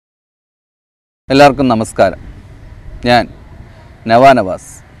എല്ലാവർക്കും നമസ്കാരം. ഞാൻ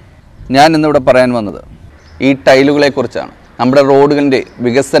നവാസ്. ഞാൻ ഇന്നിവിടെ പറയാൻ വന്നത് ഈ ടൈലുകളെക്കുറിച്ചാണ്. നമ്മുടെ റോഡുകളുടെ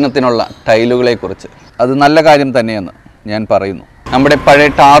വികസനത്തിനുള്ള ടൈലുകളെക്കുറിച്ച്. അത് നല്ല കാര്യം തന്നെയെന്ന് ഞാൻ പറയുന്നു. നമ്മുടെ പഴയ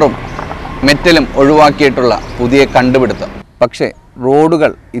ടാറും മെറ്റലും ഒഴിവാക്കിയിട്ടുള്ള പുതിയ കണ്ടുപിടുത്തം. പക്ഷേ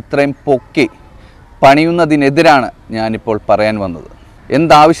റോഡുകൾ ഇത്രയും പൊക്കി പണിയുന്നതിനെതിരാണ് ഞാനിപ്പോൾ പറയാൻ വന്നത്.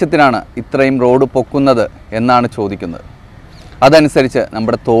 എന്താവശ്യത്തിനാണ് ഇത്രയും റോഡ് പൊക്കുന്നത് എന്നാണ് ചോദിക്കുന്നത്. അതനുസരിച്ച്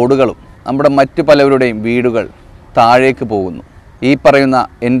നമ്മുടെ തോടുകളും നമ്മുടെ മറ്റു പലവരുടെയും വീടുകൾ താഴേക്ക് പോകുന്നു. ഈ പറയുന്ന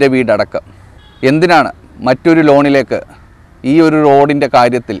എൻ്റെ വീടടക്കം. എന്തിനാണ് മറ്റൊരു ലോണിലേക്ക് ഈ ഒരു റോഡിൻ്റെ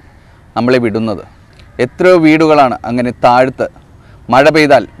കാര്യത്തിൽ നമ്മളെ വിടുന്നത്? എത്രയോ വീടുകളാണ് അങ്ങനെ താഴ്ത്ത് മഴ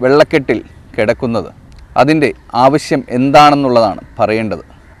പെയ്താൽ വെള്ളക്കെട്ടിൽ കിടക്കുന്നത്. അതിൻ്റെ ആവശ്യം എന്താണെന്നുള്ളതാണ് പറയേണ്ടത്.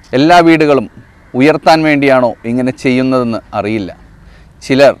 എല്ലാ വീടുകളും ഉയർത്താൻ വേണ്ടിയാണോ ഇങ്ങനെ ചെയ്യുന്നതെന്ന് അറിയില്ല.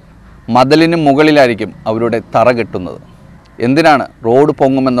 ചിലർ മതിലിന് മുകളിലായിരിക്കും അവരുടെ തറ കെട്ടുന്നത്. എന്തിനാണ്? റോഡ്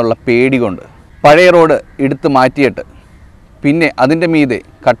പൊങ്ങുമെന്നുള്ള പേടി കൊണ്ട്. പഴയ റോഡ് എടുത്ത് മാറ്റിയിട്ട് പിന്നെ അതിൻ്റെ മീതെ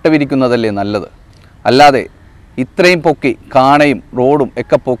കട്ട വിരിക്കുന്നതല്ലേ നല്ലത്. അല്ലാതെ ഇത്രയും പൊക്കി കാണയും റോഡും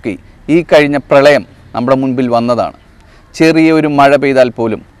ഒക്കെ പൊക്കി ഈ കഴിഞ്ഞ പ്രളയം നമ്മുടെ മുൻപിൽ വന്നതാണ്. ചെറിയൊരു മഴ പെയ്താൽ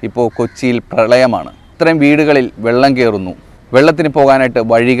പോലും ഇപ്പോൾ കൊച്ചിയിൽ പ്രളയമാണ്. ഇത്രയും വീടുകളിൽ വെള്ളം കയറുന്നു. വെള്ളത്തിന് പോകാനായിട്ട്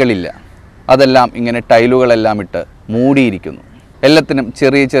വഴികളില്ല. അതെല്ലാം ഇങ്ങനെ ടൈലുകളെല്ലാം ഇട്ട് മൂടിയിരിക്കുന്നു. എല്ലാത്തിനും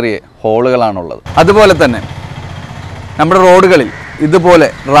ചെറിയ ചെറിയ ഹോളുകളാണുള്ളത്. അതുപോലെ തന്നെ നമ്മുടെ റോഡുകളിൽ ഇതുപോലെ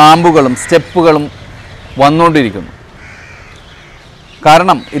റാമ്പുകളും സ്റ്റെപ്പുകളും വന്നുകൊണ്ടിരിക്കുന്നു.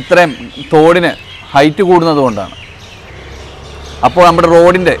 കാരണം ഇത്രയും തോടിന് ഹൈറ്റ് കൂടുന്നതുകൊണ്ടാണ്. അപ്പോൾ നമ്മുടെ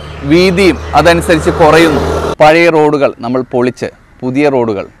റോഡിൻ്റെ വീതിയും അതനുസരിച്ച് കുറയുന്നു. പഴയ റോഡുകൾ നമ്മൾ പൊളിച്ച് പുതിയ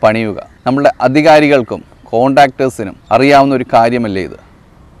റോഡുകൾ പണിയുക നമ്മുടെ അധികാരികൾക്കും കോൺട്രാക്ടേഴ്സിനും അറിയാവുന്ന ഒരു കാര്യമല്ലേ ഇത്.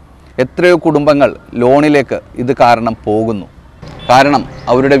 എത്രയോ കുടുംബങ്ങൾ ലോണിലേക്ക് ഇത് കാരണം പോകുന്നു. കാരണം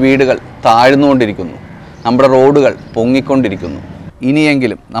അവരുടെ വീടുകൾ താഴ്ന്നുകൊണ്ടിരിക്കുന്നു. നമ്മുടെ റോഡുകൾ പൊങ്ങിക്കൊണ്ടിരിക്കുന്നു.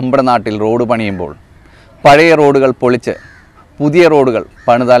 ഇനിയെങ്കിലും നമ്മുടെ നാട്ടിൽ റോഡ് പണിയുമ്പോൾ പഴയ റോഡുകൾ പൊളിച്ച് പുതിയ റോഡുകൾ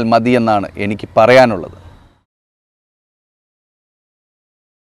പണിതാൽ മതിയെന്നാണ് എനിക്ക് പറയാനുള്ളത്.